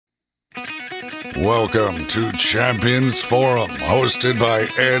Welcome to Champions Forum, hosted by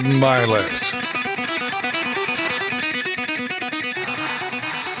Ed Mylett.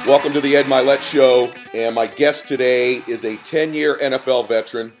 Welcome to the Ed Mylett Show, and my guest today is a 10-year NFL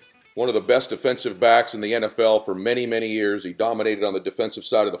veteran, one of the best defensive backs in the NFL for many, many years. He dominated on the defensive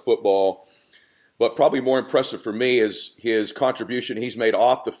side of the football, but probably more impressive for me is his contribution he's made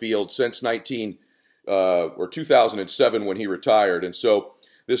off the field since 2007 when he retired. And so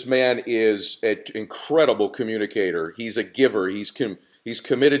this man is an incredible communicator. He's a giver. He's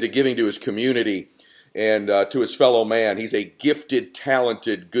committed to giving to his community and to his fellow man. He's a gifted,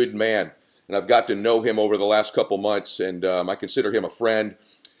 talented, good man. And I've got to know him over the last couple months, and I consider him a friend.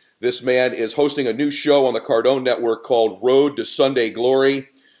 This man is hosting a new show on the Cardone Network called Road to Sunday Glory.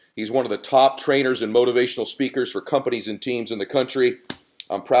 He's one of the top trainers and motivational speakers for companies and teams in the country.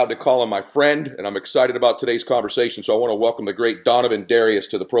 I'm proud to call him my friend, and I'm excited about today's conversation. So I want to welcome the great Donavin Darius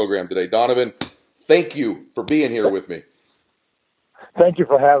to the program today. Donavin, thank you for being here with me. Thank you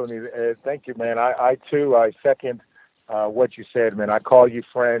for having me, Ed. Thank you, man. I second what you said, man. I call you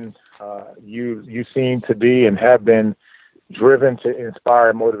friend. You seem to be and have been driven to inspire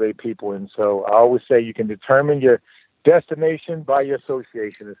and motivate people. And so I always say you can determine your destination by your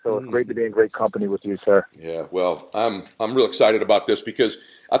association. And so it's great to be in great company with you, sir. Yeah, well, I'm real excited about this because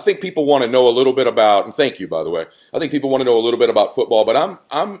I think people want to know a little bit about, and thank you, by the way. I think people want to know a little bit about football, but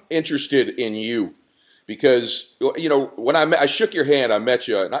I'm interested in you because, you know, when I shook your hand, I met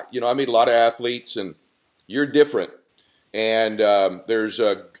you, and I meet a lot of athletes, and you're different. And there's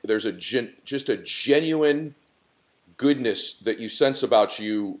just a genuine goodness that you sense about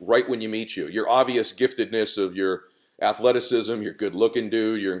you right when you meet you. Your obvious giftedness of your athleticism, you're good looking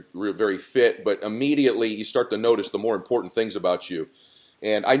dude, you're very fit, but immediately you start to notice the more important things about you.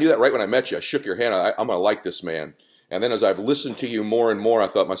 And I knew that right when I met you. I shook your hand. I'm going to like this man. And then as I've listened to you more and more, I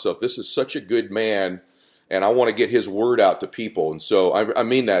thought to myself, this is such a good man, and I want to get his word out to people. And so I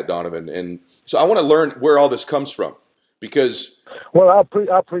mean that, Donavin. And so I want to learn where all this comes from because... Well, I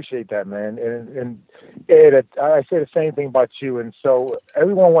appreciate that, man. And Ed, I say the same thing about you. And so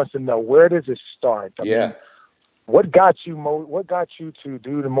everyone wants to know, where does it start? I mean, what got you to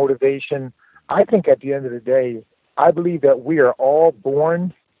do the motivation? I think at the end of the day, I believe that we are all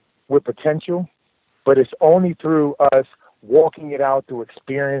born with potential, but it's only through us walking it out through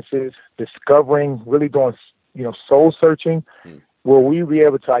experiences, discovering, really doing, soul searching, will we be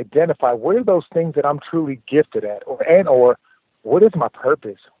able to identify what are those things that I'm truly gifted at, or what is my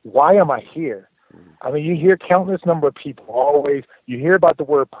purpose? Why am I here? I mean, you hear countless number of people always, you hear about the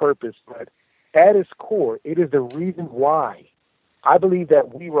word purpose, but at its core, it is the reason why. I believe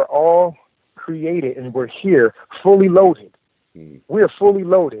that we were all created and we're here fully loaded. We are fully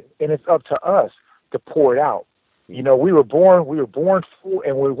loaded, and it's up to us to pour it out. You know, we were born full,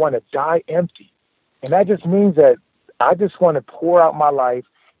 and we want to die empty. And that just means that I just want to pour out my life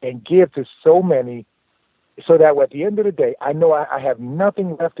and give to so many so that at the end of the day, I know I have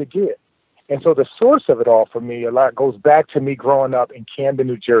nothing left to give. And so the source of it all for me a lot goes back to me growing up in Camden,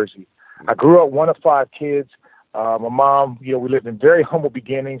 New Jersey. I grew up one of 5 kids. My mom, we lived in very humble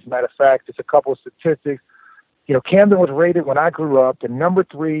beginnings. Matter of fact, just a couple of statistics. Camden was rated when I grew up the number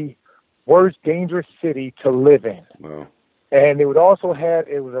 3 worst dangerous city to live in. Wow. And it was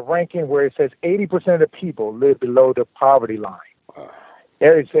a ranking where it says 80% of the people live below the poverty line. Wow.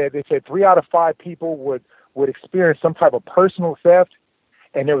 It said 3 out of 5 people would experience some type of personal theft,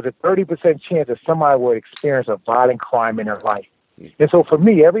 and there was a 30% chance that somebody would experience a violent crime in their life. And so for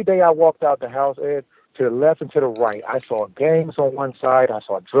me, every day I walked out the house, Ed, to the left and to the right, I saw gangs on one side, I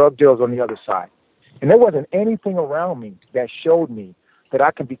saw drug dealers on the other side. And there wasn't anything around me that showed me that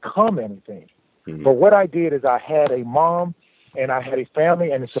I can become anything. But what I did is I had a mom and I had a family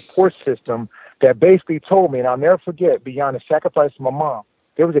and a support system that basically told me, and I'll never forget, beyond the sacrifice of my mom,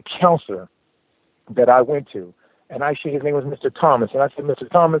 there was a counselor that I went to, and his name was Mr. Thomas. And I said, Mr.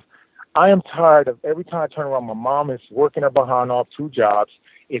 Thomas, I am tired of every time I turn around, my mom is working her behind off 2 jobs.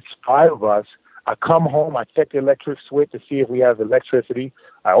 It's 5 of us. I come home, I check the electric switch to see if we have electricity.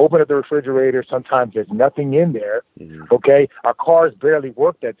 I open up the refrigerator. Sometimes there's nothing in there. Okay. Our cars barely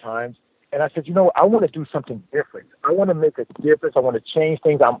worked at times. And I said, I want to do something different. I want to make a difference. I want to change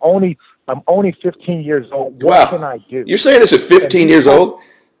things. I'm only 15 years old. What can I do? You're saying this at 15 years old?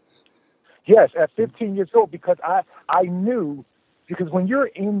 Yes, at 15 years old, because I knew, because when you're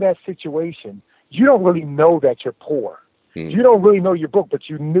in that situation, you don't really know that you're poor. You don't really know your book, but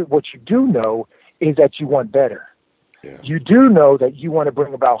what you do know is that you want better. Yeah. You do know that you want to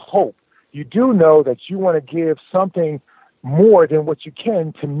bring about hope. You do know that you want to give something more than what you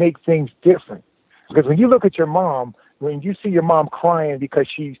can to make things different. Because when you look at your mom, when you see your mom crying because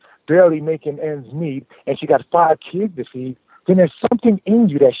she's barely making ends meet and she got 5 kids to feed, then there's something in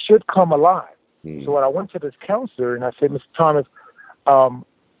you that should come alive. So when I went to this counselor and I said, Mr. Thomas,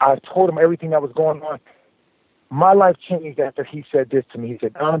 I told him everything that was going on. My life changed after he said this to me. He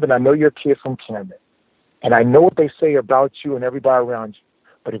said, Donavin, I know you're a kid from Camden, and I know what they say about you and everybody around you.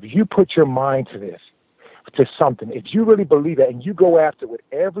 But if you put your mind to this, to something, if you really believe it and you go after it with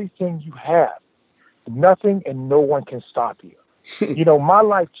everything you have, nothing and no one can stop you. You know, my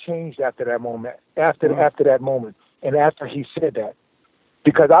life changed after that moment, after that moment, and after he said that.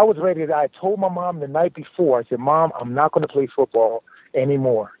 Because I was ready to, I told my mom the night before, I said, Mom, I'm not going to play football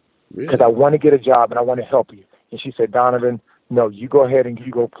anymore because I want to get a job and I want to help you. And she said, Donavin, no, you go ahead and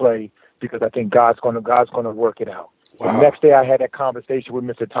you go play because I think God's going to work it out. Wow. The next day I had that conversation with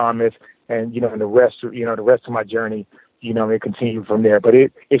Mr. Thomas and, and the rest of my journey, it continued from there. But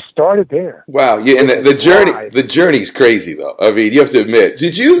it started there. Wow. Yeah. And the journey's crazy though. I mean, you have to admit,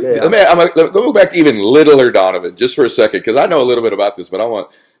 did you, let me go back to even littler Donavin just for a second, because I know a little bit about this, but I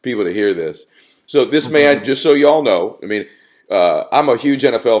want people to hear this. So this man, just so you all know, I mean, I'm a huge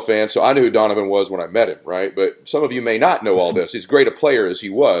NFL fan, so I knew who Donavin was when I met him, right? But some of you may not know all this. He's great a player as he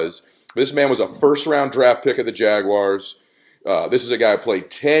was. This man was a first-round draft pick of the Jaguars. This is a guy who played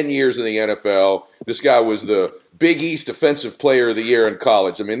 10 years in the NFL. This guy was the Big East Defensive Player of the Year in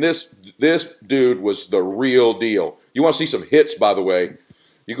college. I mean, this dude was the real deal. You want to see some hits, by the way?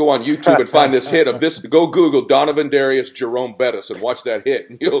 You go on YouTube and find this hit of this. Go Google Donavin Darius, Jerome Bettis, and watch that hit.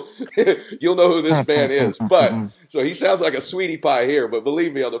 And you'll know who this man is. But so he sounds like a sweetie pie here, but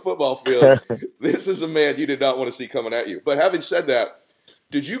believe me, on the football field, this is a man you did not want to see coming at you. But having said that,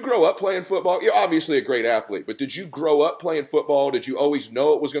 did you grow up playing football? You're obviously a great athlete, but did you grow up playing football? Did you always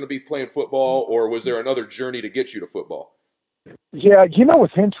know it was going to be playing football, or was there another journey to get you to football? Yeah,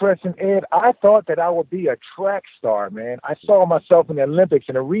 what's interesting, Ed? I thought that I would be a track star, man. I saw myself in the Olympics,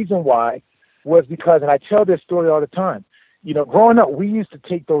 and the reason why was because, and I tell this story all the time, growing up, we used to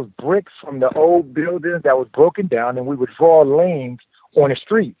take those bricks from the old buildings that was broken down, and we would draw lanes on the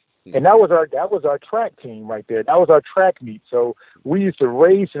street. And that was our track team right there. That was our track meet. So we used to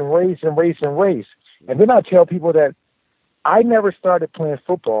race and race and race and race. And then I tell people that I never started playing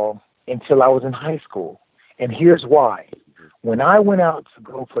football until I was in high school. And here's why. When I went out to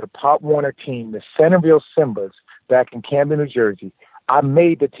go for the Pop Warner team, the Centerville Simbas, back in Camden, New Jersey, I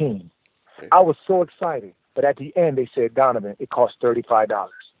made the team. I was so excited. But at the end, they said, Donavin, it cost $35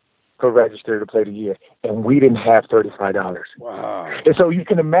 per register to play the year. And we didn't have $35. Wow. And so you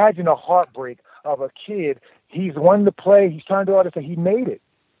can imagine the heartbreak of a kid. He's wanting to play. He's trying to do all this, and he made it.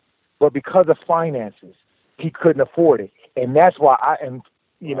 But because of finances, he couldn't afford it. And that's why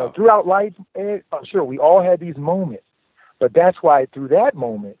throughout life, Ed, I'm sure we all had these moments. But that's why through that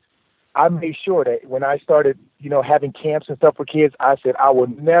moment, I made sure that when I started, having camps and stuff for kids, I said I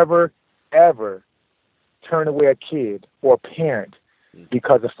would never, ever turn away a kid or a parent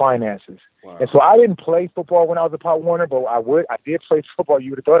because of finances. Wow. And so I didn't play football when I was a Pop Warner, but I did play football.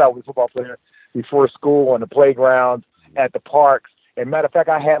 You would have thought I was a football player before school, on the playground, at the parks. And matter of fact,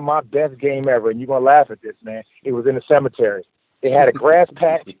 I had my best game ever, and you're going to laugh at this, man. It was in the cemetery. They had a grass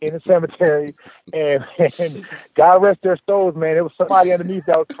patch in the cemetery, and God rest their souls, man. It was somebody underneath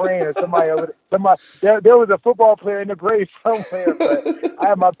that was praying, or somebody. There was a football player in the grave somewhere. But I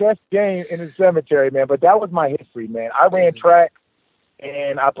had my best game in the cemetery, man. But that was my history, man. I ran track,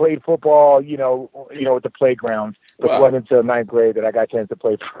 and I played football, at the playground. It wasn't until 9th grade that I got a chance to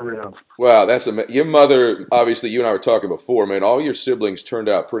play for real. Wow, that's amazing. Your mother, obviously, you and I were talking before, man, all your siblings turned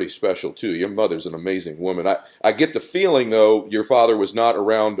out pretty special, too. Your mother's an amazing woman. I get the feeling, though, your father was not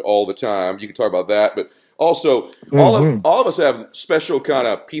around all the time. You can talk about that. But also, all of us have special kind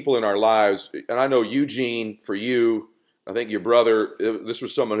of people in our lives. And I know Eugene, for you, I think your brother, this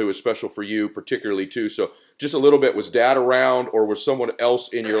was someone who was special for you particularly, too. So just a little bit, was Dad around, or was someone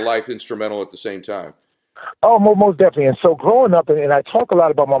else in your life instrumental at the same time? Oh, most definitely. And so growing up, and I talk a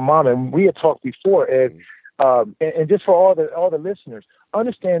lot about my mom, and we had talked before, Ed, and just for all the listeners,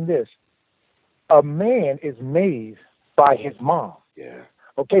 understand this. A man is made by his mom. Yeah.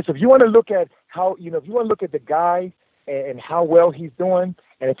 Okay, so if you want to look at how, if you want to look at the guy and how well he's doing,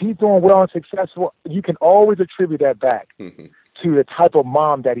 and if he's doing well and successful, you can always attribute that back to the type of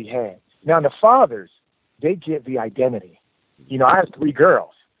mom that he had. Now, the fathers, they give the identity. I have 3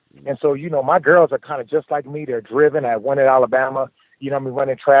 girls. And so, my girls are kind of just like me. They're driven. I have one at Alabama,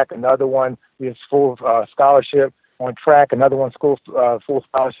 running track. Another one is full scholarship on track. Another one full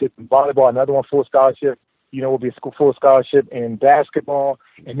scholarship in volleyball. Another one full scholarship, will be a full scholarship in basketball.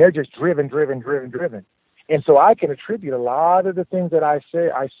 And they're just driven. And so I can attribute a lot of the things that I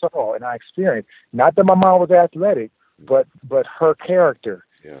saw and I experienced. Not that my mom was athletic, but her character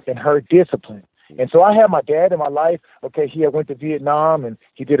and her discipline. And so I had my dad in my life. Okay, he had went to Vietnam, and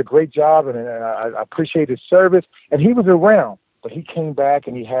he did a great job, and I appreciate his service. And he was around, but he came back,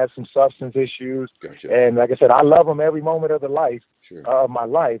 and he had some substance issues. Gotcha. And like I said, I love him every moment of the life of my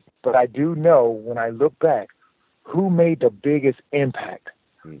life. But I do know when I look back, who made the biggest impact?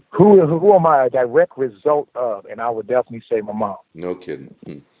 Who am I a direct result of? And I would definitely say my mom. No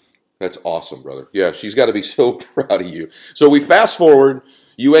kidding. That's awesome, brother. Yeah, she's got to be so proud of you. So we fast forward.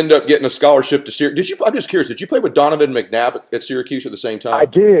 You end up getting a scholarship to Syracuse. I'm just curious. Did you play with Donavin McNabb at Syracuse at the same time? I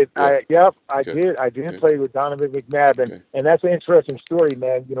did. Yeah. I did play with Donavin McNabb, and that's an interesting story,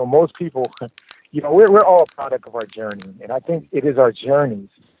 man. You know, most people, you know, we're all a product of our journey, and I think it is our journeys,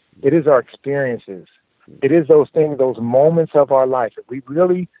 it is our experiences, it is those things, those moments of our life. If we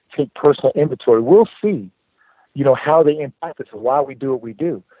really take personal inventory, we'll see, you know, how they impact us and why we do what we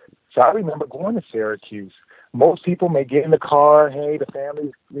do. So I remember going to Syracuse. Most people may get in the car, hey, the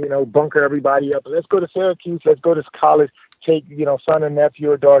family, you know, bunker everybody up. Let's go to Syracuse. Let's go to college. Take, you know, son and nephew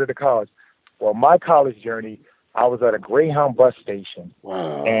or daughter to college. Well, my college journey, I was at a Greyhound bus station.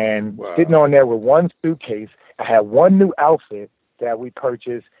 Wow. And sitting on there with one suitcase. I had one new outfit that we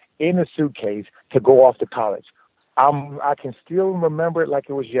purchased in the suitcase to go off to college. I can still remember it like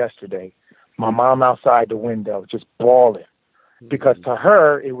it was yesterday. My mom outside the window just bawling. Because to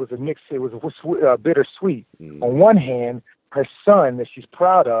her, it was a mix. It was bittersweet. On one hand, her son that she's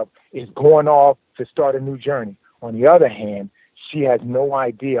proud of is going off to start a new journey. On the other hand, she has no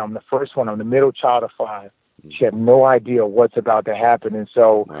idea. I'm the first one. I'm the middle child of 5. She had no idea what's about to happen. And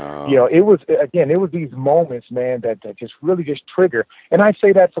so, you know, it was these moments, man, that just really just trigger. And I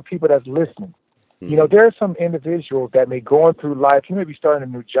say that for people that's listening. You know, there are some individuals that may go through life. You may be starting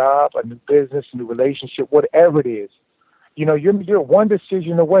a new job, a new business, a new relationship, whatever it is. You know, you're one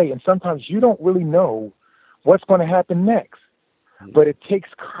decision away, and sometimes you don't really know what's going to happen next. But it takes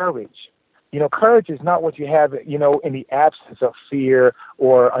courage. You know, courage is not what you have, you know, in the absence of fear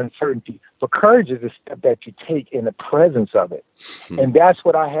or uncertainty. But courage is a step that you take in the presence of it. And that's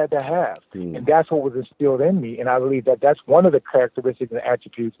what I had to have. And that's what was instilled in me. And I believe that that's one of the characteristics and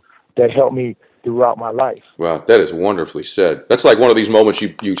attributes that helped me throughout my life. Wow, that is wonderfully said. That's like one of these moments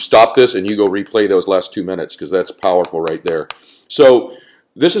you stop this and you go replay those last 2 minutes because that's powerful right there. So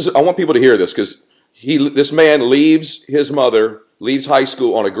I want people to hear this because this man leaves his mother, leaves high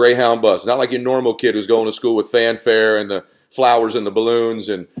school on a Greyhound bus. Not like your normal kid who's going to school with fanfare and the flowers and the balloons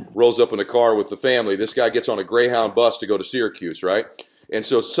and rolls up in a car with the family. This guy gets on a Greyhound bus to go to Syracuse, right? And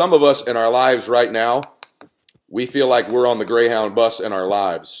so some of us in our lives right now, we feel like we're on the Greyhound bus in our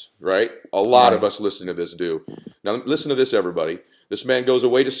lives, right? A lot of us listening to this do. Now, listen to this, everybody. This man goes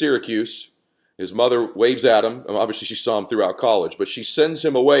away to Syracuse. His mother waves at him. Obviously, she saw him throughout college, but she sends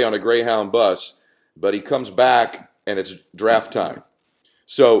him away on a Greyhound bus, but he comes back, and it's draft time.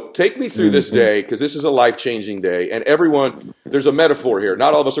 So take me through this day, because this is a life-changing day. And everyone, there's a metaphor here.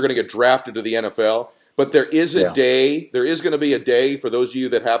 Not all of us are going to get drafted to the NFL, but there is a day, there is going to be a day for those of you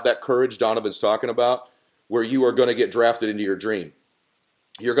that have that courage Donovan's talking about, where you are going to get drafted into your dream.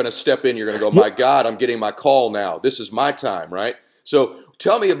 You're going to step in. You're going to go, my God, I'm getting my call now. This is my time, right? So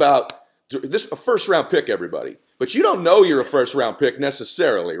tell me about this, a first-round pick, everybody. But you don't know you're a first-round pick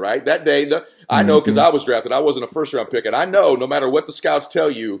necessarily, right? That day, I know because I was drafted. I wasn't a first-round pick. And I know no matter what the scouts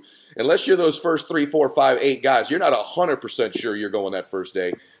tell you, unless you're those first 3, 4, 5, 8 guys, you're not 100% sure you're going that first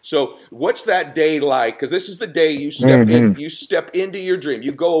day. So what's that day like? Because this is the day you step in. You step into your dream.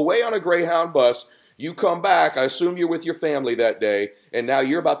 You go away on a Greyhound bus. You come back, I assume you're with your family that day, and now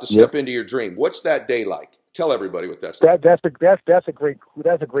you're about to step into your dream. What's that day like? Tell everybody what that's like. That's a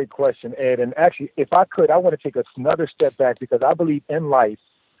great question, Ed. And actually, if I could, I want to take another step back because I believe in life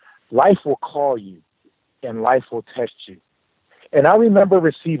will call you, and life will test you. And I remember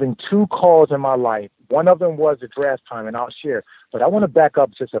receiving 2 calls in my life. One of them was the draft time, and I'll share. But I want to back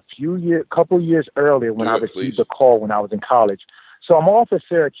up just couple years earlier when I received the call when I was in college. So I'm off at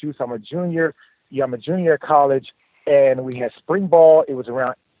Syracuse. I'm a junior at college, and we had spring ball.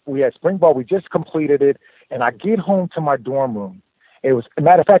 We had spring ball. We just completed it, and I get home to my dorm room. It was,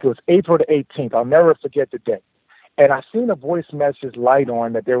 matter of fact, it was April the 18th. I'll never forget the day. And I seen a voice message light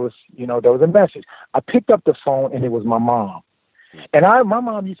on that there was a message. I picked up the phone, and it was my mom. And my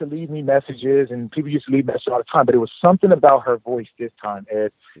mom used to leave me messages, and people used to leave messages all the time, but it was something about her voice this time,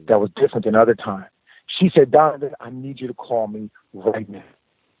 Ed, that was different than other times. She said, Donovan, I need you to call me right now.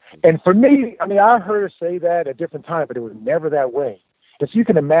 And for me, I mean, I heard her say that at different times, but it was never that way. If you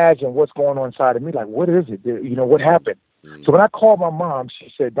can imagine what's going on inside of me, like, what is it? You know, what happened? So when I called my mom,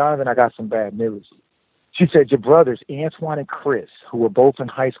 she said, Donovan, I got some bad news. She said, your brothers, Antoine and Chris, who were both in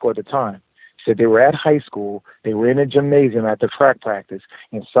high school at the time, Said they were at high school, they were in a gymnasium at the track practice,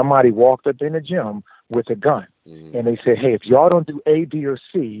 and somebody walked up in the gym with a gun. And they said, hey, if y'all don't do A, B, or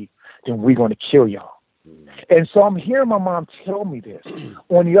C, then we're going to kill y'all. And so I'm hearing my mom tell me this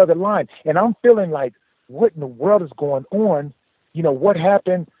on the other line, and I'm feeling like, what in the world is going on? You know, what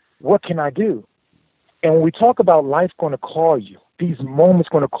happened? What can I do? And when we talk about life going to call you, these moments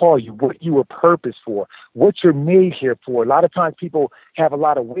going to call you, what you were purposed for, what you're made here for. A lot of times people have a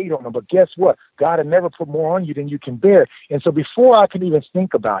lot of weight on them, but guess what? God will never put more on you than you can bear. And so before I could even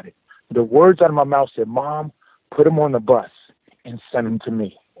think about it, the words out of my mouth said, Mom, put him on the bus and send him to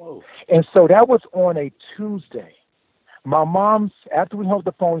me. Whoa. And so that was on a Tuesday. My mom's, after we hung up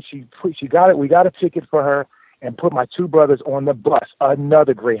the phone, we got a ticket for her and put my two brothers on the bus,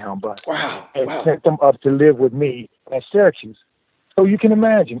 another Greyhound bus, and sent them up to live with me at Syracuse. So you can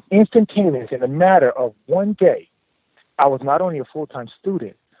imagine, instantaneous, in a matter of one day, I was not only a full-time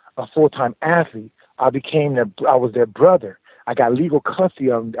student, a full-time athlete, I was their brother. I got legal custody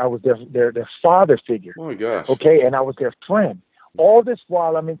of them. I was their father figure. Oh my gosh. Okay, and I was their friend. All this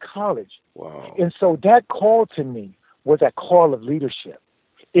while I'm in college. Wow. And so that call to me was that call of leadership.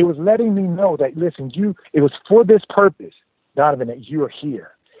 It was letting me know that, listen, it was for this purpose, Donavin, that you are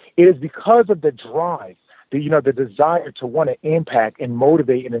here. It is because of the drive, the desire to want to impact and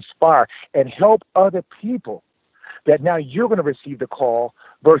motivate and inspire and help other people that now you're going to receive the call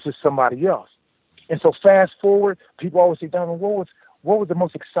versus somebody else. And so fast forward, people always say, Donavin, what was the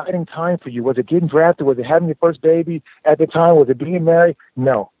most exciting time for you? Was it getting drafted? Was it having your first baby at the time? Was it being married?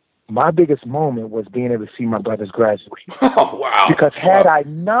 No. My biggest moment was being able to see my brothers graduate. Oh, wow. Because had I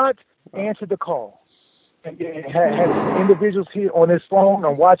not answered the call, had individuals here on this phone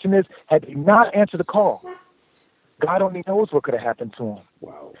or watching this, had they not answered the call, God only knows what could have happened to them.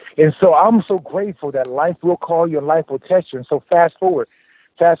 Wow. And so I'm so grateful that life will call you and life will test you. And so fast forward.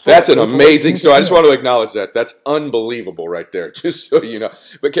 That's an amazing story. I just want to acknowledge that. That's unbelievable right there, just so you know.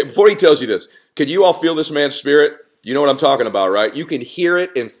 But before he tells you this, can you all feel this man's spirit? You know what I'm talking about, right? You can hear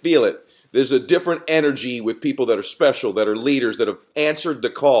it and feel it. There's a different energy with people that are special, that are leaders, that have answered the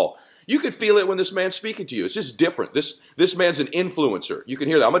call. You can feel it when this man's speaking to you. It's just different. This man's an influencer. You can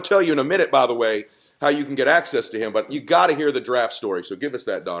hear that. I'm going to tell you in a minute, by the way, how you can get access to him, but you got to hear the draft story. So give us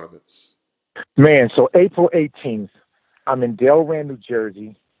that, Donavin. Man, so April 18th, I'm in Delran, New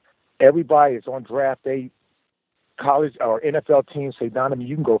Jersey. Everybody is on draft day. College or NFL teams say, Donavin,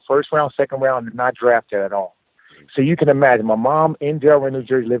 you can go first round, second round, and not drafted at all. So you can imagine, my mom in Delran, New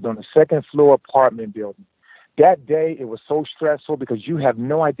Jersey, lived on the second floor apartment building. That day, it was so stressful because you have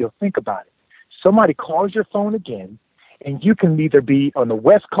no idea. Think about it. Somebody calls your phone again, and you can either be on the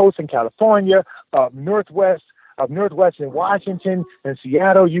West Coast in California, up Northwest in Washington and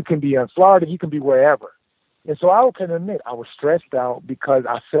Seattle. You can be in Florida. You can be wherever. And so I can admit I was stressed out because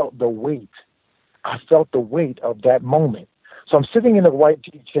I felt the weight. I felt the weight of that moment. So I'm sitting in a white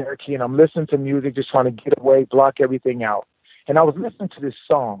Jeep Cherokee, and I'm listening to music, just trying to get away, block everything out. And I was listening to this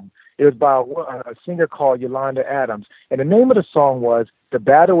song. It was by a singer called Yolanda Adams. And the name of the song was, The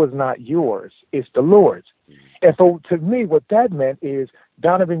Battle Is Not Yours, It's the Lord's. And so to me, what that meant is,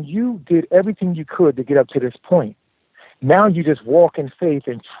 Donavin, you did everything you could to get up to this point. Now you just walk in faith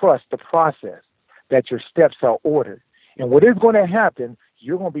and trust the process, that your steps are ordered. And what is going to happen,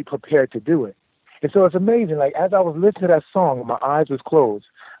 you're going to be prepared to do it. And so it's amazing. Like, as I was listening to that song, my eyes was closed.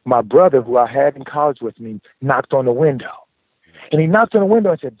 My brother, who I had in college with me, knocked on the window. And he knocked on the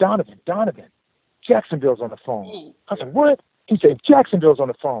window and said, Donavin, Jacksonville's on the phone. I said, what? He said, Jacksonville's on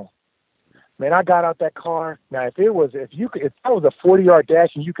the phone. Man, I got out that car. Now, if that was a 40-yard dash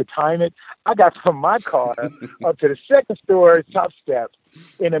and you could time it, I got from my car up to the second story top step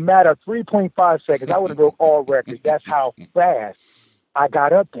in a matter of 3.5 seconds. I would have broke all records. That's how fast I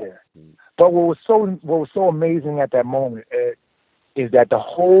got up there. But what was so amazing at that moment is that the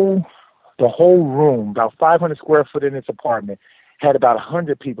whole room, about 500 square foot in this apartment, had about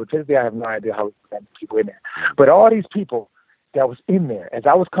 100 people. To this day, I have no idea how many people in there. But all these people that was in there, as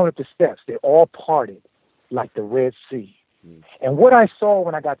I was coming up the steps, they all parted like the Red Sea. And what I saw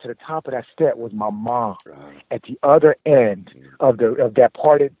when I got to the top of that step was my mom at the other end of that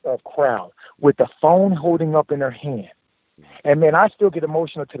parted crowd with the phone holding up in her hand. And, man, I still get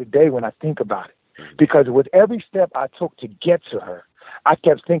emotional to the day when I think about it, because with every step I took to get to her, I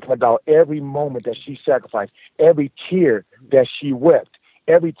kept thinking about every moment that she sacrificed, every tear that she wept,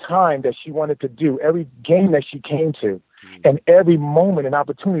 every time that she wanted to do, every game that she came to, and every moment and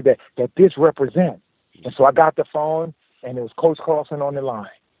opportunity that this represents. And so I got the phone, and it was Coach Carlson on the line.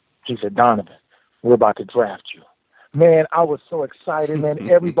 He said, Donavin, we're about to draft you. Man, I was so excited, man.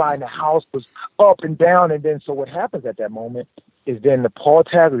 Everybody in the house was up and down. And then so what happens at that moment is then the Paul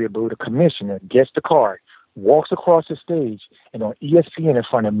Tagliabue, the commissioner, gets the card, walks across the stage, and on ESPN in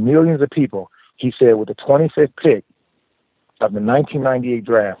front of millions of people, he said, with the 25th pick of the 1998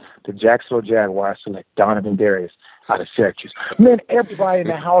 draft, the Jacksonville Jaguars select Donavin Darius out of Syracuse. Man, everybody in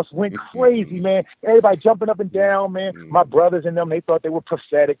the house went crazy, man. Everybody jumping up and down, man. My brothers and them, they thought they were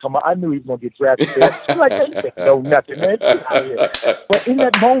prophetic. Come on, I knew he was going to get drafted there. I'm like, they didn't know nothing, man. But in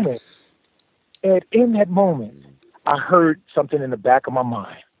that moment, I heard something in the back of my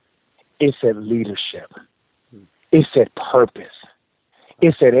mind. It said leadership. It said purpose.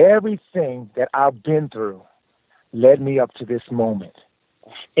 It said everything that I've been through led me up to this moment,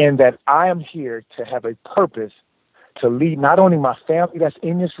 and that I am here to have a purpose to lead not only my family that's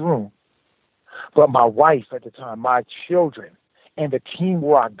in this room, but my wife at the time, my children, and the team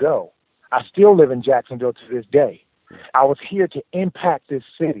where I go. I still live in Jacksonville to this day. I was here to impact this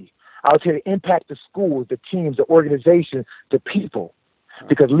city. I was here to impact the schools, the teams, the organization, the people,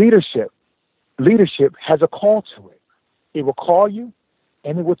 because leadership has a call to it. It will call you,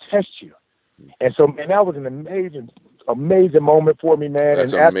 and it will test you. And so, man, that was an amazing moment for me, man.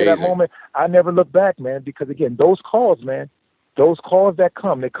 That's and after amazing. that moment, I never looked back, man, because, again, those calls that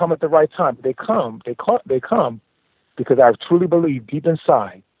come, they come at the right time. They come because I truly believe deep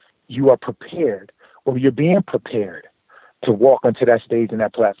inside you are prepared, or you're being prepared to walk onto that stage and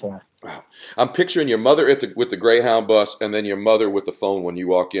that platform. Wow. I'm picturing your mother with the Greyhound bus, and then your mother with the phone when you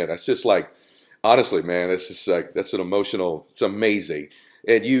walk in. That's just like, honestly, man, that's an emotional, it's amazing.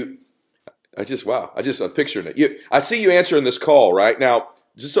 And I'm picturing it. I see you answering this call right now,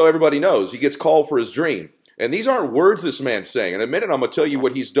 just so everybody knows, he gets called for his dream. And these aren't words this man's saying. In a minute, I'm going to tell you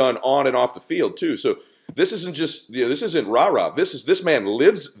what he's done on and off the field too. So this isn't just, this isn't rah-rah. This man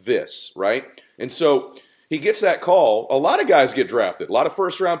lives this, right? And so he gets that call. A lot of guys get drafted, a lot of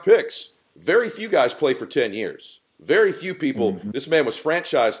first-round picks. Very few guys play for 10 years. Very few people. Mm-hmm. This man was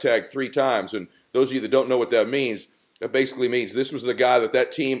franchise tagged 3 times. And those of you that don't know what that means, that basically means this was the guy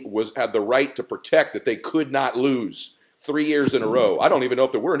that team had the right to protect, that they could not lose 3 years in a row. I don't even know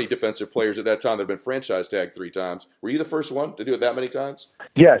if there were any defensive players at that time that had been franchise tagged 3 times. Were you the first one to do it that many times?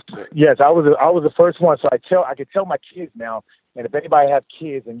 Yes. I was the first one. So I could tell my kids now, and if anybody have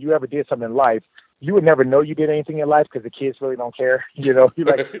kids and you ever did something in life, you would never know you did anything in life because the kids really don't care. You're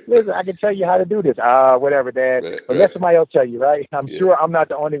like, listen, I can tell you how to do this. Whatever, Dad. But let somebody else tell you, right? I'm sure I'm not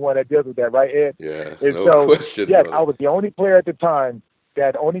the only one that deals with that, right, Ed? Yeah, and no question. Yes, brother. I was the only player at the time,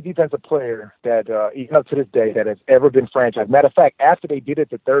 the only defensive player that, even up to this day, that has ever been franchised. Matter of fact, after they did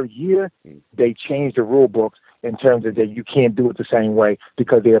it the 3rd year, they changed the rule books in terms of that you can't do it the same way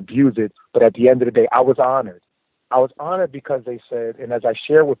because they abuse it. But at the end of the day, I was honored. I was honored because they said, and as I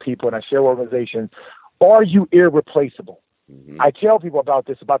share with people and I share with organizations, are you irreplaceable? Mm-hmm. I tell people about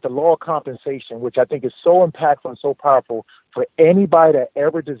this, about the law of compensation, which I think is so impactful and so powerful for anybody that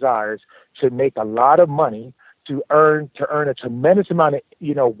ever desires to make a lot of money, to earn a tremendous amount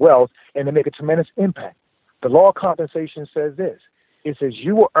of wealth, and to make a tremendous impact. The law of compensation says this. It says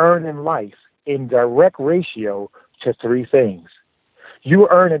you will earn in life in direct ratio to 3 things. You will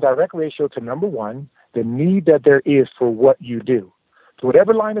earn in direct ratio to, number 1, the need that there is for what you do. So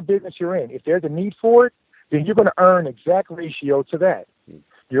whatever line of business you're in, if there's a need for it, then you're going to earn exact ratio to that.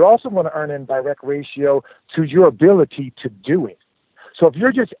 You're also going to earn in direct ratio to your ability to do it. So if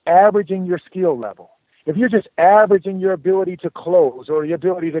you're just averaging your skill level, if you're just averaging your ability to close or your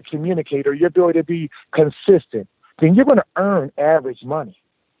ability to communicate or your ability to be consistent, then you're going to earn average money.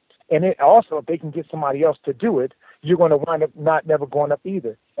 And it also, if they can get somebody else to do it, you're going to wind up never going up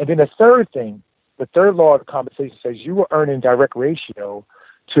either. And then the third law of compensation says you will earn in direct ratio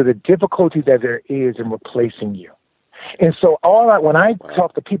to the difficulty that there is in replacing you. And so when I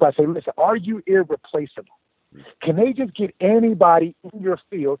talk to people, I say, listen, are you irreplaceable? Can they just get anybody in your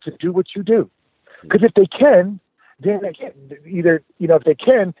field to do what you do? Because if they can, then they can. Either, if they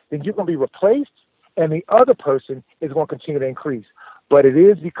can, then you're going to be replaced and the other person is going to continue to increase. But it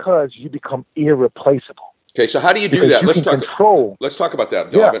is because you become irreplaceable. Okay, so how do you do that? Let's talk about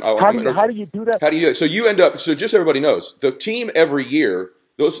that. Yeah. How do you do that? How do you do it? So you end up, so just so everybody knows, the team every year,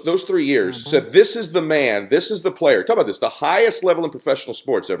 those 3 years, said this is the man, this is the player. Talk about this, the highest level in professional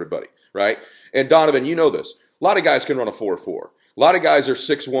sports, everybody, right? And Donavin, you know this. A lot of guys can run a 4.4. A lot of guys are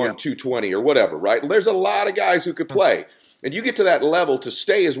 6'1", 220 or whatever, right? There's a lot of guys who could play. And you get to that level, to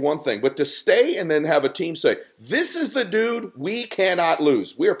stay is one thing, but to stay and then have a team say, this is the dude we cannot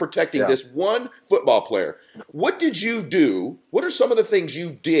lose. We are protecting this one football player. What did you do? What are some of the things you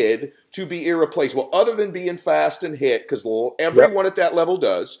did to be irreplaceable, other than being fast and hit, because everyone at that level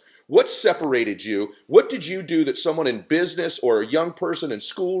does? What separated you? What did you do that someone in business or a young person in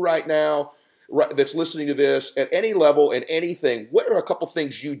school right now, that's listening to this at any level and anything, what are a couple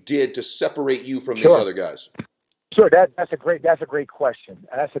things you did to separate you from these Sure. other guys? Sure, that's a great question.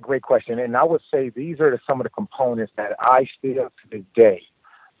 That's a great question, and I would say these are some of the components that I still to this day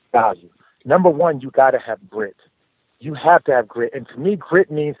value. Number one, you got to have grit. You have to have grit, and to me,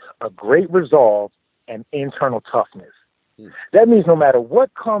 grit means a great resolve and internal toughness. That means no matter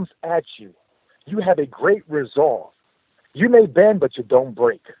what comes at you, you have a great resolve. You may bend, but you don't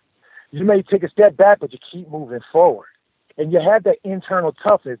break. You may take a step back, but you keep moving forward. And you have that internal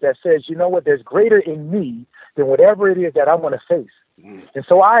toughness that says, you know what, there's greater in me than whatever it is that I want to face. And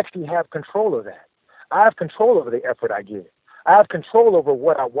so I actually have control of that. I have control over the effort I give. I have control over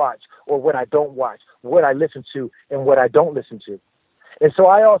what I watch or what I don't watch, what I listen to and what I don't listen to. And so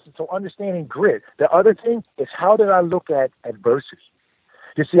so understanding grit, the other thing is, how did I look at adversity?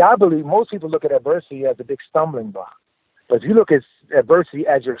 You see, I believe most people look at adversity as a big stumbling block. But if you look at adversity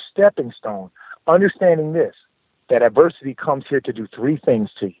as your stepping stone, understanding this, that adversity comes here to do three things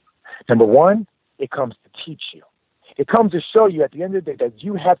to you. Number one, it comes to teach you. It comes to show you at the end of the day that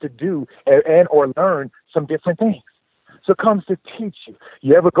you have to do and or learn some different things. So it comes to teach you.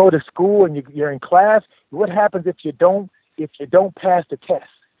 You ever go to school and you're in class? What happens if you don't pass the test?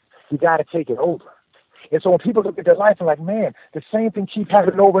 You got to take it over. And so when people look at their life and like, man, the same thing keeps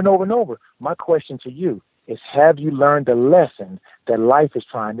happening over and over and over. My question to you is, have you learned the lesson that life is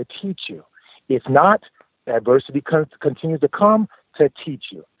trying to teach you? If not, adversity continues to come to teach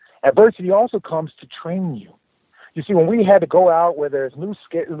you. Adversity also comes to train you. You see, when we had to go out, whether it's new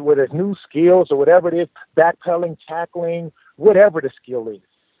skills or whatever it is, backpedaling, tackling, whatever the skill is,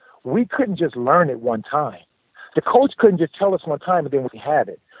 we couldn't just learn it one time. The coach couldn't just tell us one time and then we had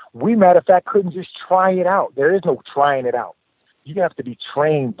it. We, matter of fact, couldn't just try it out. There is no trying it out. You have to be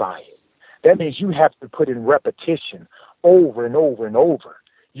trained by it. That means you have to put in repetition over and over and over.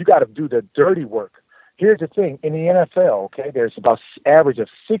 You got to do the dirty work. Here's the thing. In the NFL, okay, there's about average of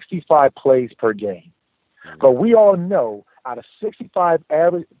 65 plays per game. But we all know out of 65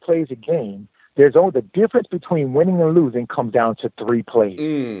 average plays a game, there's only the difference between winning and losing comes down to 3 plays.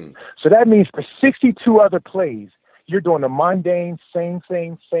 So that means for 62 other plays, you're doing the mundane same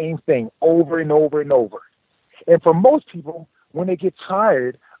thing over and over and over. And for most people, when they get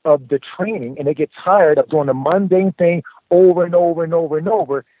tired of the training and they get tired of doing the mundane thing over and over and over and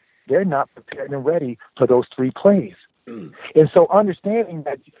over, they're not prepared and ready for those 3 plays. And so understanding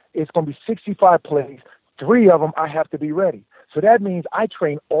that it's going to be 65 plays, 3 of them I have to be ready. So that means I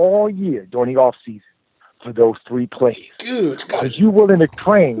train all year during the off season for those 3 plays. Are you willing to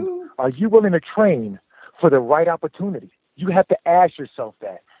train? Are you willing to train for the right opportunity? You have to ask yourself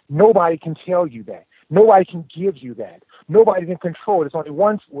that. Nobody can tell you that. Nobody can give you that. Nobody's in control. There's only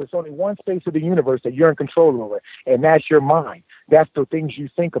one space of the universe that you're in control over, and that's your mind. That's the things you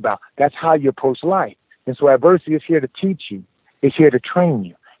think about. That's how you approach life. And so adversity is here to teach you. It's here to train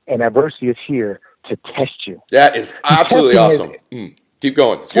you. And adversity is here to test you. That is absolutely awesome. Keep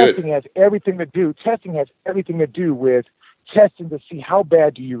going. It's testing good. Has everything to do. Testing has everything to do with testing to see how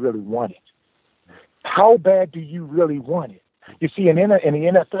bad do you really want it. How bad do you really want it? You see, in the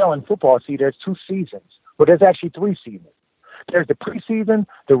NFL and football, there's 2 seasons. Well, there's actually 3 seasons. There's the preseason,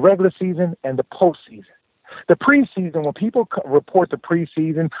 the regular season, and the postseason. The preseason, when people report the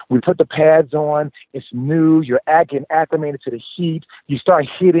preseason, we put the pads on, it's new, you're getting acclimated to the heat, you start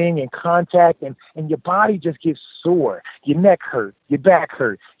hitting and contact, and your body just gets sore. Your neck hurt, your back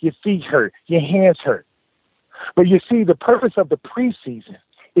hurt, your feet hurt, your hands hurt. But you see, the purpose of the preseason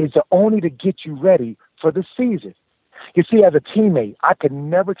is only to get you ready for the season. You see, as a teammate, I could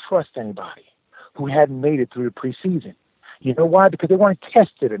never trust anybody who hadn't made it through the preseason. You know why? Because they weren't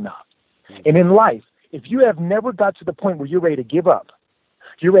tested enough. And in life, if you have never got to the point where you're ready to give up,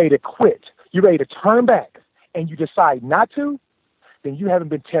 you're ready to quit, you're ready to turn back, and you decide not to, then you haven't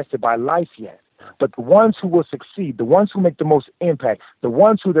been tested by life yet. But the ones who will succeed, the ones who make the most impact, the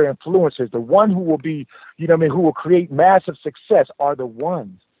ones who are influencers, the one who will be, who will create massive success are the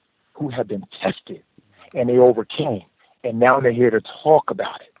ones who have been tested and they overcame. And now they're here to talk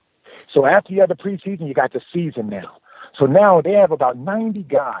about it. So after you have the preseason, you got the season now. So now they have about 90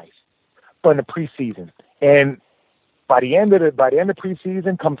 guys in the preseason. And by the end of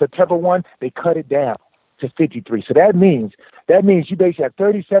preseason, come September 1, they cut it down to 53. So that means you basically have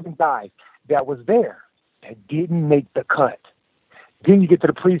 37 guys that was there that didn't make the cut. Then you get to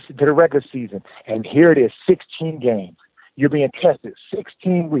the regular season, and here it is, 16 games. You're being tested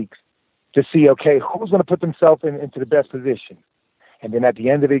 16 weeks to see, okay, who's going to put themselves into the best position. And then at the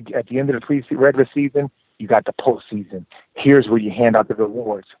end of the regular season, You got the postseason. Here's where you hand out the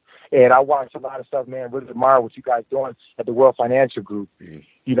rewards. And I watch a lot of stuff, man. Really admire what you guys doing at the World Financial Group.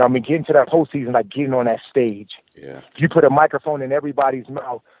 You know, I mean, getting to that postseason, like getting on that stage. Yeah. If you put a microphone in everybody's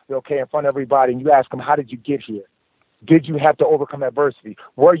mouth, okay, in front of everybody, and you ask them, how did you get here? Did you have to overcome adversity?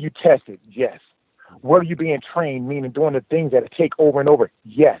 Were you tested? Yes. Were you being trained, meaning doing the things that it take over and over?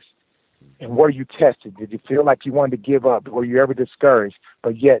 Yes. And were you tested? Did you feel like you wanted to give up? Were you ever discouraged?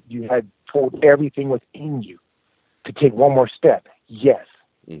 But yet you had told everything within you to take one more step? Yes.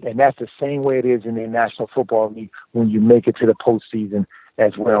 And that's the same way it is in the National Football League when you make it to the postseason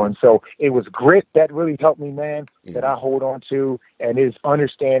as well. And so it was grit that really helped me, man, that I hold on to, and is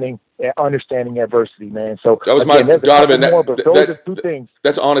understanding adversity, man. So that was again, my Donavin. Those are two things.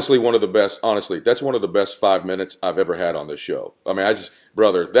 That's honestly one of the best. Honestly, that's one of the best 5 minutes I've ever had on this show. I mean,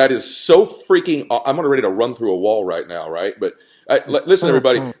 brother, that is so freaking. I'm ready to run through a wall right now, right? But listen,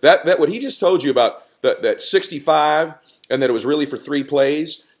 everybody, that what he just told you about that 65. And that it was really for 3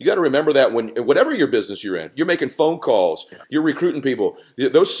 plays. You got to remember that when whatever your business you're in, you're making phone calls, you're recruiting people.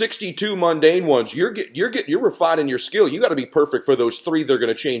 Those 62 mundane ones, you're refining your skill. You got to be perfect for those 3 that are going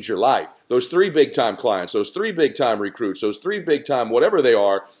to change your life. Those 3 big time clients, those 3 big time recruits, those 3 big time whatever they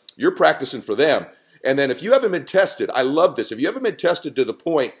are. You're practicing for them. And then if you haven't been tested, I love this. If you haven't been tested to the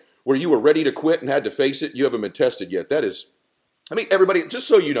point where you were ready to quit and had to face it, you haven't been tested yet. That is, I mean, everybody, just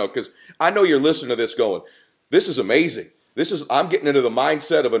so you know, because I know you're listening to this going, this is amazing. I'm getting into the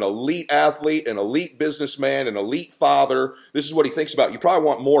mindset of an elite athlete, an elite businessman, an elite father. This is what he thinks about. You probably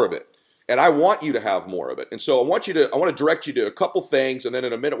want more of it. And I want you to have more of it. And so I want to direct you to a couple things, and then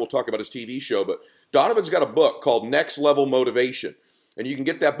in a minute we'll talk about his TV show. But Donavin's got a book called Next Level Motivation. And you can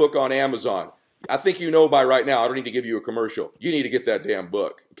get that book on Amazon. I think you know by right now, I don't need to give you a commercial. You need to get that damn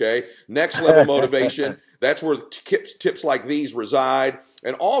book, okay? Next Level Motivation. That's where tips like these reside.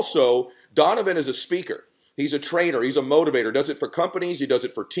 And also, Donavin is a speaker. He's a trainer. He's a motivator. Does it for companies. He does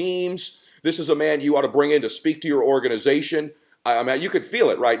it for teams. This is a man you ought to bring in to speak to your organization. I mean, you can feel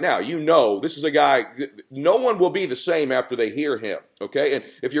it right now. You know, this is a guy, no one will be the same after they hear him, okay? And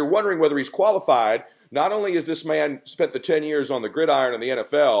if you're wondering whether he's qualified, not only has this man spent the 10 years on the gridiron in the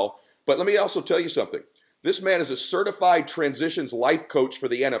NFL, but let me also tell you something. This man is a certified transitions life coach for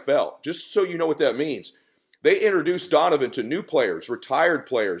the NFL, just so you know what that means. They introduced Donavin to new players, retired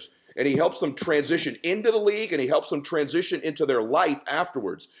players, and he helps them transition into the league, and he helps them transition into their life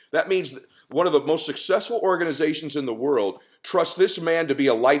afterwards. That means that one of the most successful organizations in the world trusts this man to be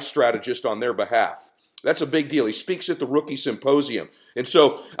a life strategist on their behalf. That's a big deal. He speaks at the Rookie Symposium. And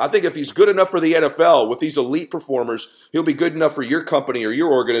so I think if he's good enough for the NFL with these elite performers, he'll be good enough for your company or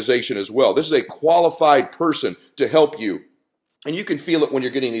your organization as well. This is a qualified person to help you. And you can feel it when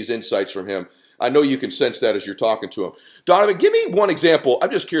you're getting these insights from him. I know you can sense that as you're talking to him. Donavin, give me one example.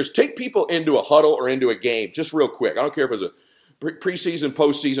 I'm just curious. Take people into a huddle or into a game, just real quick. I don't care if it's a preseason,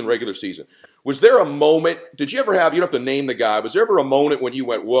 postseason, regular season. Was there a moment, did you ever have, you don't have to name the guy, was there ever a moment when you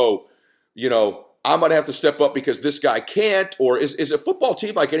went, whoa, you know, I'm going to have to step up because this guy can't? Or is a football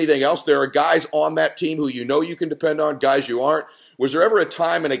team like anything else? There are guys on that team who you know you can depend on, guys you aren't. Was there ever a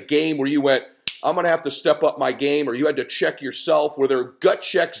time in a game where you went, I'm going to have to step up my game, or you had to check yourself? Were there gut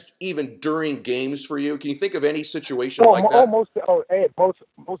checks even during games for you? Can you think of any situation like that? Most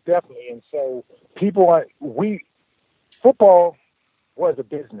definitely. And so football was a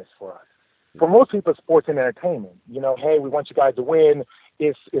business for us. For most people, sports and entertainment. You know, hey, we want you guys to win.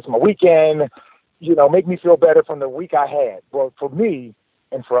 It's my weekend. You know, make me feel better from the week I had. Well, for me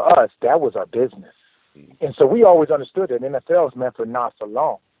and for us, that was our business. And so we always understood that NFL is meant for not for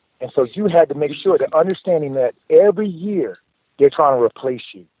long. And so you had to make sure that understanding that every year they're trying to replace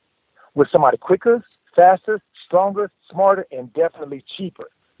you with somebody quicker, faster, stronger, smarter, and definitely cheaper.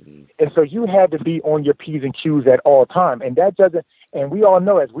 And so you had to be on your P's and Q's at all time. And and we all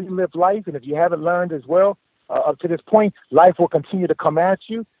know as we live life, and if you haven't learned as well, up to this point, life will continue to come at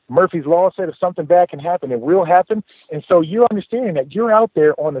you. Murphy's Law said if something bad can happen, it will happen. And so you're understanding that you're out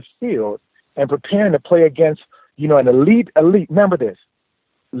there on the field and preparing to play against, you know, an elite. Remember this.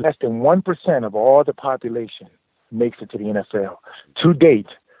 Less than 1% of all the population makes it to the NFL. To date,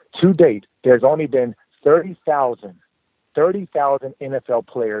 there's only been 30,000 NFL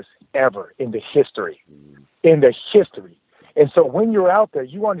players ever in the history. And so when you're out there,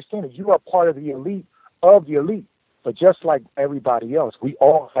 you understand that you are part of the elite of the elite. But just like everybody else, we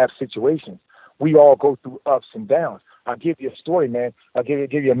all have situations. We all go through ups and downs. I'll give you a story, man. I'll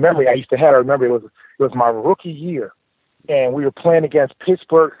give you a memory I used to have. I remember it was my rookie year. And we were playing against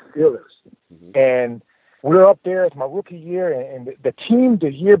Pittsburgh Steelers. And we were up there. It's my rookie year. And the team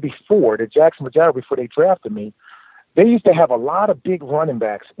the year before, the Jacksonville Jaguars, before they drafted me, they used to have a lot of big running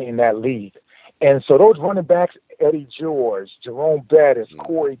backs in that league. And so those running backs, Eddie George, Jerome Bettis,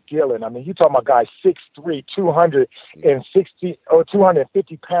 Corey Gillen. I mean, you talking about guys 6'3", 260 or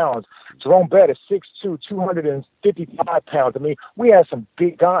 250 pounds. Jerome Bettis, 6'2", 255 pounds. I mean, we had some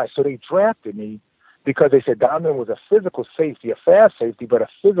big guys. So they drafted me because they said Donavin was a physical safety, a fast safety, but a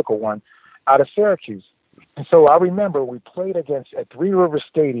physical one out of Syracuse. And so I remember we played at Three River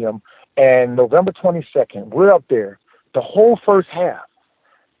Stadium, and November 22nd, we're up there. The whole first half,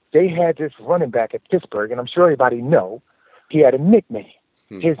 they had this running back at Pittsburgh, and I'm sure everybody know, he had a nickname.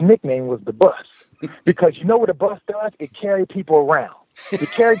 His nickname was the Bus, because you know what a bus does? It carried people around. It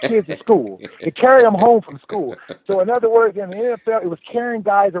carried kids to school. It carried them home from school. So in other words, in the NFL, it was carrying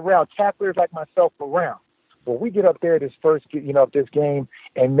guys around, tacklers like myself around. Well, we get up there this game,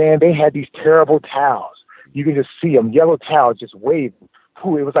 and man, they had these terrible towels. You can just see them, yellow towels just waving.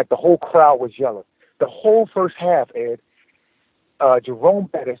 It was like the whole crowd was yellow. The whole first half, Ed, Jerome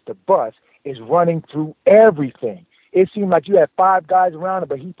Bettis, the Bus, is running through everything. It seemed like you had 5 guys around him,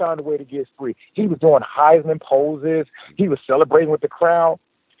 but he found a way to get free. He was doing Heisman poses. He was celebrating with the crowd.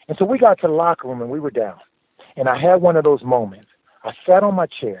 And so we got to the locker room, and we were down. And I had one of those moments. I sat on my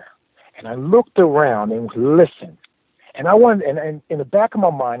chair, and I looked around and listened. And and in the back of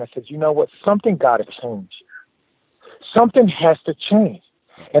my mind, I said, you know what? Something got to change. Something has to change.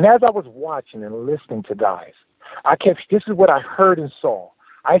 And as I was watching and listening to guys, this is what I heard and saw.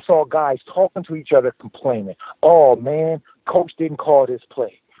 I saw guys talking to each other, complaining. Oh, man, coach didn't call this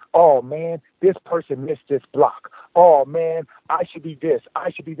play. Oh, man, this person missed this block. Oh, man, I should be this.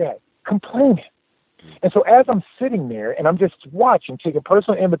 I should be that. Complaining. And so as I'm sitting there and I'm just watching, taking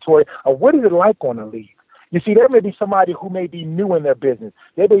personal inventory of what is it like on the league. You see, there may be somebody who may be new in their business.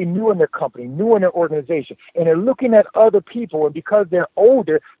 They may be new in their company, new in their organization, and they're looking at other people, and because they're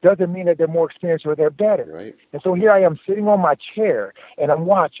older doesn't mean that they're more experienced or they're better. Right. And so here I am sitting on my chair, and I'm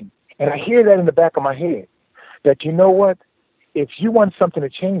watching, and I hear that in the back of my head, that you know what? If you want something to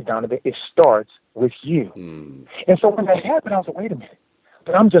change, Donavin, it starts with you. And so when that happened, I was like, wait a minute,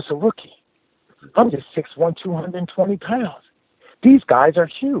 but I'm just a rookie. I'm just 6'1", 220 pounds. These guys are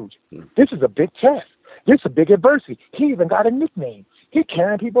huge. This is a big test. This is a big adversity. He even got a nickname. He's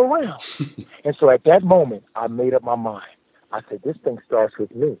carrying people around. And so at that moment, I made up my mind. I said, this thing starts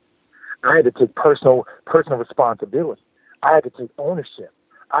with me. I had to take personal responsibility. I had to take ownership.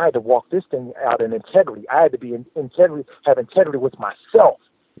 I had to walk this thing out in integrity. I had to have integrity with myself.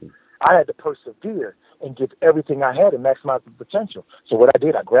 I had to persevere and give everything I had and maximize the potential. So what I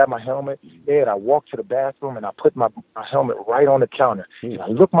did, I grabbed my helmet, and I walked to the bathroom, and I put my helmet right on the counter. And I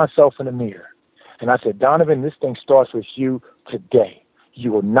looked myself in the mirror. And I said, Donavin, this thing starts with you today. You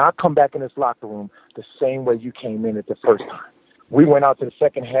will not come back in this locker room the same way you came in at the first time. We went out to the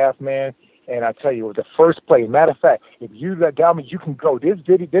second half, man, and I tell you, it was the first play. Matter of fact, if you got me, you can go. This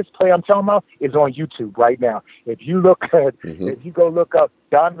play I'm talking about is on YouTube right now. If you if you go look up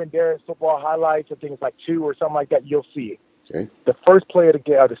Donavin Darius football highlights, I think it's like 2 or something like that, you'll see it. Okay. The first play of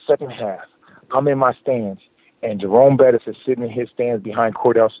the second half, I'm in my stands. And Jerome Bettis is sitting in his stands behind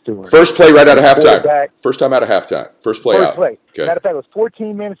Cordell Stewart. First play right out of halftime. First time out of halftime. First play out. Okay. Matter of fact, it was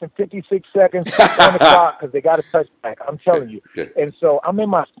 14 minutes and 56 seconds on the clock because they got a touchback. I'm telling you. Okay. And so I'm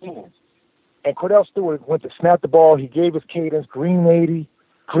in my stands. And Cordell Stewart went to snap the ball. He gave his cadence, green 80,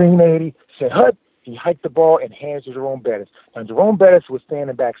 said, hut. He hiked the ball and hands to Jerome Bettis. Now, Jerome Bettis was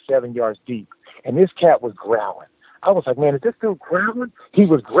standing back 7 yards deep. And this cat was growling. I was like, man, is this dude growling? He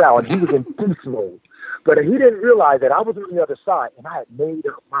was growling. He was in beast mode. But he didn't realize that I was on the other side, and I had made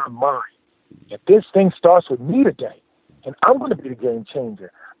up my mind. If this thing starts with me today, and I'm going to be the game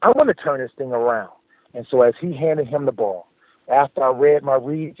changer, I'm going to turn this thing around. And so as he handed him the ball, after I read my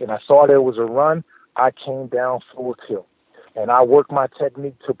reads and I saw there was a run, I came down full tilt. And I worked my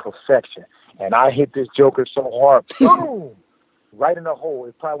technique to perfection. And I hit this joker so hard, boom, right in the hole.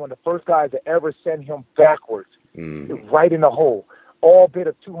 It's probably one of the first guys to ever send him backwards, right in the hole. All bit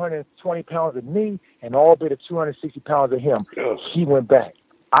of 220 pounds of me and all bit of 260 pounds of him. He went back.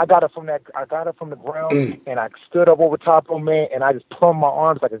 I got it from the ground, and I stood up over top of him, man, and I just plumbed my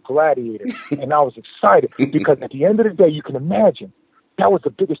arms like a gladiator. And I was excited because at the end of the day, you can imagine that was the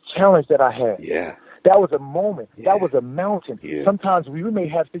biggest challenge that I had. Yeah. That was a moment. Yeah. That was a mountain. Yeah. Sometimes we may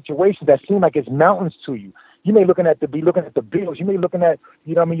have situations that seem like it's mountains to you. You may be looking at the bills. You may be looking at,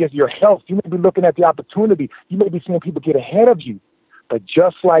 your health. You may be looking at the opportunity. You may be seeing people get ahead of you. But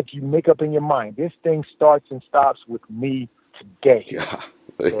just like you make up in your mind, this thing starts and stops with me today. Yeah.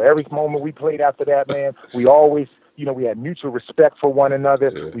 So every moment we played after that, man, we always, we had mutual respect for one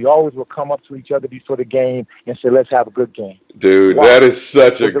another. Yeah. We always would come up to each other before the game and say, let's have a good game. Dude, wow. That is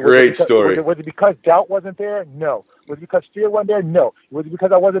such a great story. Was it because doubt wasn't there? No. Was it because fear wasn't there? No. Was it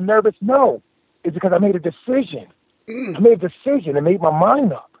because I wasn't nervous? No. is because I made a decision. I made a decision and made my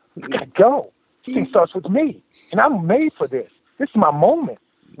mind up. I got to go. This thing starts with me, and I'm made for this. This is my moment.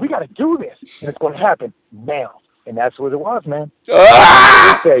 We got to do this, and it's going to happen now. And that's what it was, man.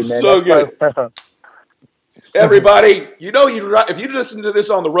 So good. Everybody, if you listen to this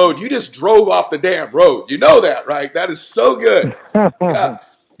on the road, you just drove off the damn road. You know that, right? That is so good.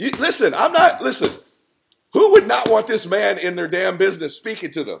 Listen, who would not want this man in their damn business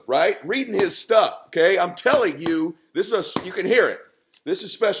speaking to them, right? Reading his stuff, okay? I'm telling you, you can hear it. This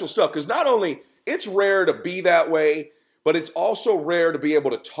is special stuff because not only it's rare to be that way, but it's also rare to be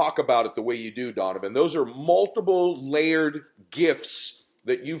able to talk about it the way you do, Donavin. Those are multiple layered gifts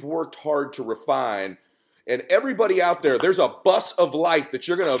that you've worked hard to refine. And everybody out there, there's a bus of life that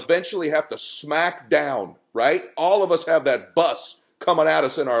you're going to eventually have to smack down, right? All of us have that bus coming at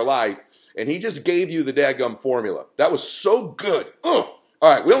us in our life. And he just gave you the daggum formula. That was so good. All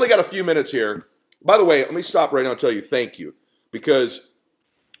right, we only got a few minutes here. By the way, let me stop right now and tell you thank you. Because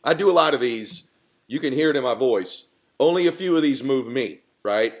I do a lot of these. You can hear it in my voice. Only a few of these move me,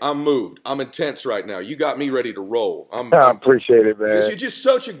 right? I'm moved. I'm intense right now. You got me ready to roll. I appreciate it, man. You're just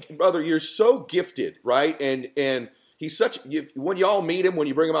such a brother. You're so gifted, right? And he's when y'all meet him, when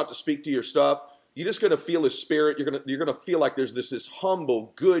you bring him out to speak to your stuff, you're just gonna feel his spirit. You're gonna feel like there's this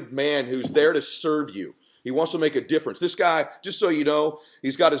humble, good man who's there to serve you. He wants to make a difference. This guy, just so you know,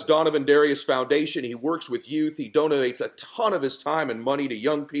 he's got his Donavin Darius Foundation. He works with youth. He donates a ton of his time and money to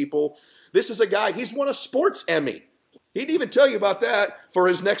young people. This is a guy. He's won a sports Emmy. He'd even tell you about that for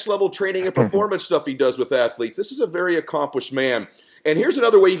his next level training and performance stuff he does with athletes. This is a very accomplished man. And here's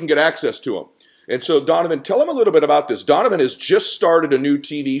another way you can get access to him. And so, Donavin, tell him a little bit about this. Donavin has just started a new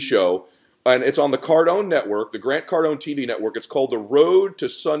TV show, and it's on the Cardone Network, the Grant Cardone TV network. It's called The Road to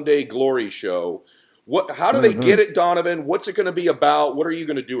Sunday Glory Show. How do they get it, Donavin? What's it going to be about? What are you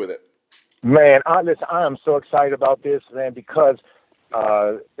going to do with it? Man, I am so excited about this, man, because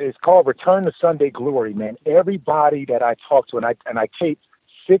it's called Return to Sunday Glory, man. Everybody that I talk to, and I taped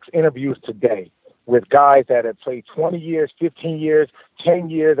 6 interviews today with guys that have played 20 years, 15 years, 10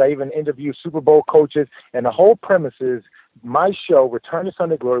 years. I even interviewed Super Bowl coaches. And the whole premise is my show, Return to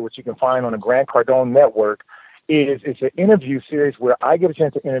Sunday Glory, which you can find on the Grant Cardone Network, it's an interview series where I get a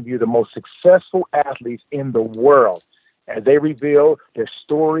chance to interview the most successful athletes in the world as they reveal their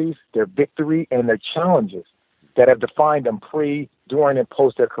stories, their victory, and their challenges that have defined them pre, during, and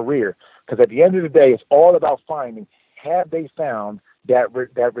post their career. Because at the end of the day, it's all about finding, have they found that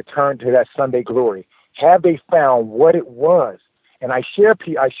return to that Sunday glory? Have they found what it was? And I share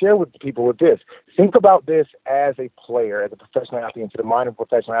with people with this. Think about this as a player, as a professional athlete, into the mind of a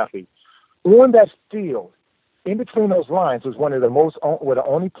professional athlete. On that field, in between those lines was one of the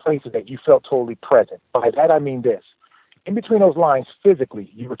only places that you felt totally present. By that I mean this. In between those lines, physically,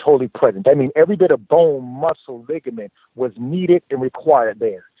 you were totally present. That means every bit of bone, muscle, ligament was needed and required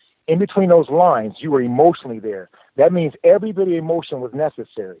there. In between those lines, you were emotionally there. That means every bit of emotion was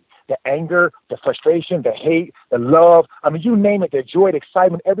necessary. The anger, the frustration, the hate, the love, you name it, the joy, the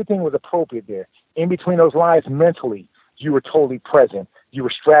excitement, everything was appropriate there. In between those lines, mentally, you were totally present. You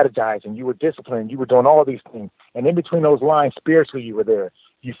were strategizing. You were disciplined. You were doing all these things. And in between those lines, spiritually, you were there.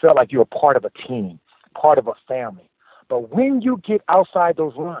 You felt like you were part of a team, part of a family. But when you get outside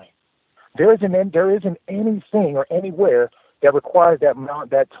those lines, there isn't anything or anywhere that requires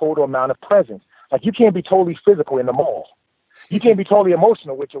that total amount of presence. Like you can't be totally physical in the mall. You can't be totally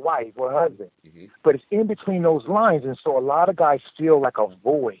emotional with your wife or husband. Mm-hmm. But it's in between those lines. And so a lot of guys feel like a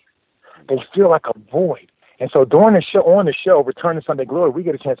void. They feel like a void. And so on the show, Return to Sunday Glory, we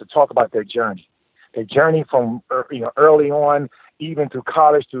get a chance to talk about their journey from early on, even through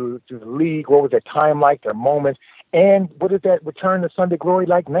college, through the league. What was their time like, their moments, and what is that Return to Sunday Glory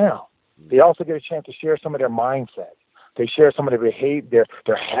like now? They also get a chance to share some of their mindset. They share some of their behavior,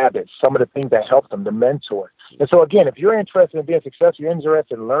 their habits, some of the things that help them, the mentor. And so, again, if you're interested in being successful, you're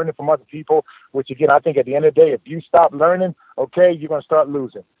interested in learning from other people, which, again, I think at the end of the day, if you stop learning, okay, you're going to start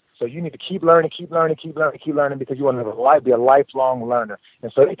losing. So you need to keep learning because you want to be a lifelong learner.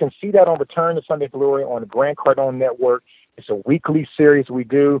 And so you can see that on Return to Sunday Glory on the Grant Cardone Network. It's a weekly series we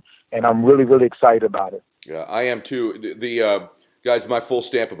do, and I'm really, really excited about it. Yeah, I am too. The guys, my full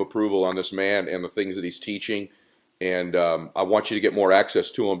stamp of approval on this man and the things that he's teaching. And I want you to get more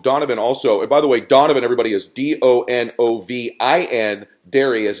access to him. Donavin also, and by the way, Donavin, everybody, is Donovin,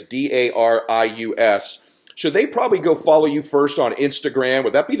 Darius, Darius. Should they probably go follow you first on Instagram?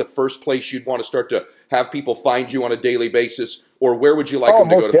 Would that be the first place you'd want to start to have people find you on a daily basis? Or where would you like them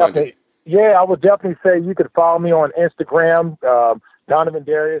to go to find you? Yeah, I would definitely say you could follow me on Instagram, Donavin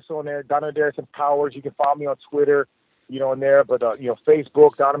Darius on there, Donavin Darius Empowers. You can follow me on Twitter, on there. But,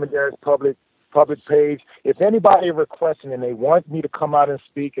 Facebook, Donavin Darius Public. public page. If anybody requesting and they want me to come out and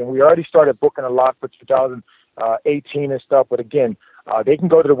speak, and we already started booking a lot for 2018 and stuff, but again, they can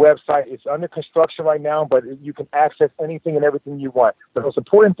go to the website. It's under construction right now, but you can access anything and everything you want. The most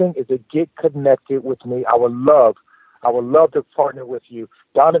important thing is to get connected with me. I would love to partner with you.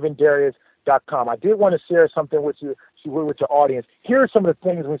 Donavindarius.com. I did want to share something with you, with your audience. Here are some of the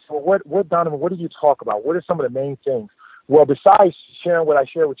things we say, what Donovan, what do you talk about? What are some of the main things? Well, besides sharing what I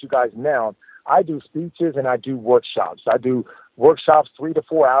share with you guys now, I do speeches and I do workshops. I do workshops 3 to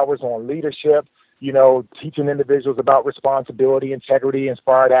 4 hours on leadership, teaching individuals about responsibility, integrity,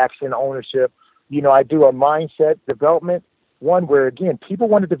 inspired action, ownership. I do a mindset development one where, again, people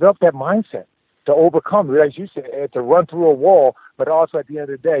want to develop that mindset to overcome, as you said, to run through a wall, but also at the end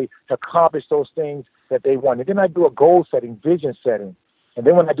of the day, to accomplish those things that they want. And then I do a goal setting, vision setting. And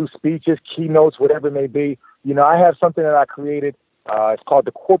then when I do speeches, keynotes, whatever it may be, I have something that I created. It's called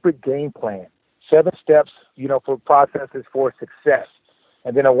the Corporate Game Plan. 7 steps, for processes for success.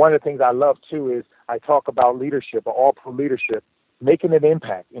 And then one of the things I love, too, is I talk about leadership, or all-pro leadership, making an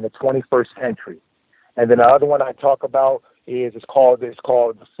impact in the 21st century. And then the other one I talk about it's called the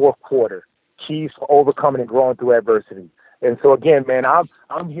 4th quarter, keys for overcoming and growing through adversity. And so, again, man,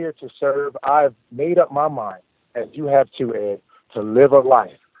 I'm here to serve. I've made up my mind, as you have too, Ed, to live a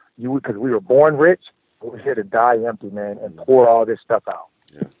life. Because we were born rich, we're here to die empty, man, and pour all this stuff out.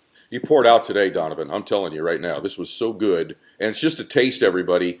 Yeah. You poured out today, Donovan. I'm telling you right now, this was so good. And it's just a taste,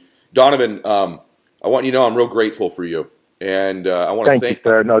 everybody. Donovan, I want you to know I'm real grateful for you. And I want to thank you,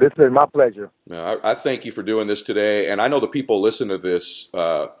 sir. No, this has been my pleasure. I thank you for doing this today. And I know the people listening to this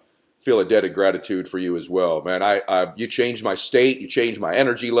feel a debt of gratitude for you as well. Man, you changed my state. You changed my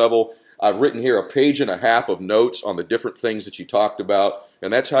energy level. I've written here a 1.5 pages of notes on the different things that you talked about.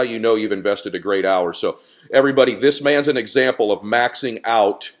 And that's how you know you've invested a great hour. So everybody, this man's an example of maxing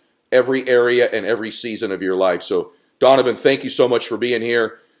out every area and every season of your life. So Donovan, thank you so much for being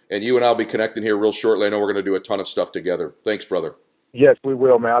here. And you and I'll be connecting here real shortly. I know we're going to do a ton of stuff together. Thanks, brother. Yes, we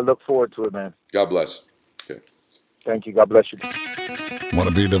will, man. I look forward to it, man. God bless. Okay. Thank you. God bless you. Want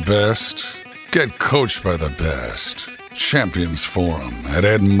to be the best? Get coached by the best. Champions Forum at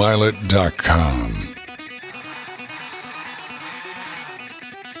edmylett.com.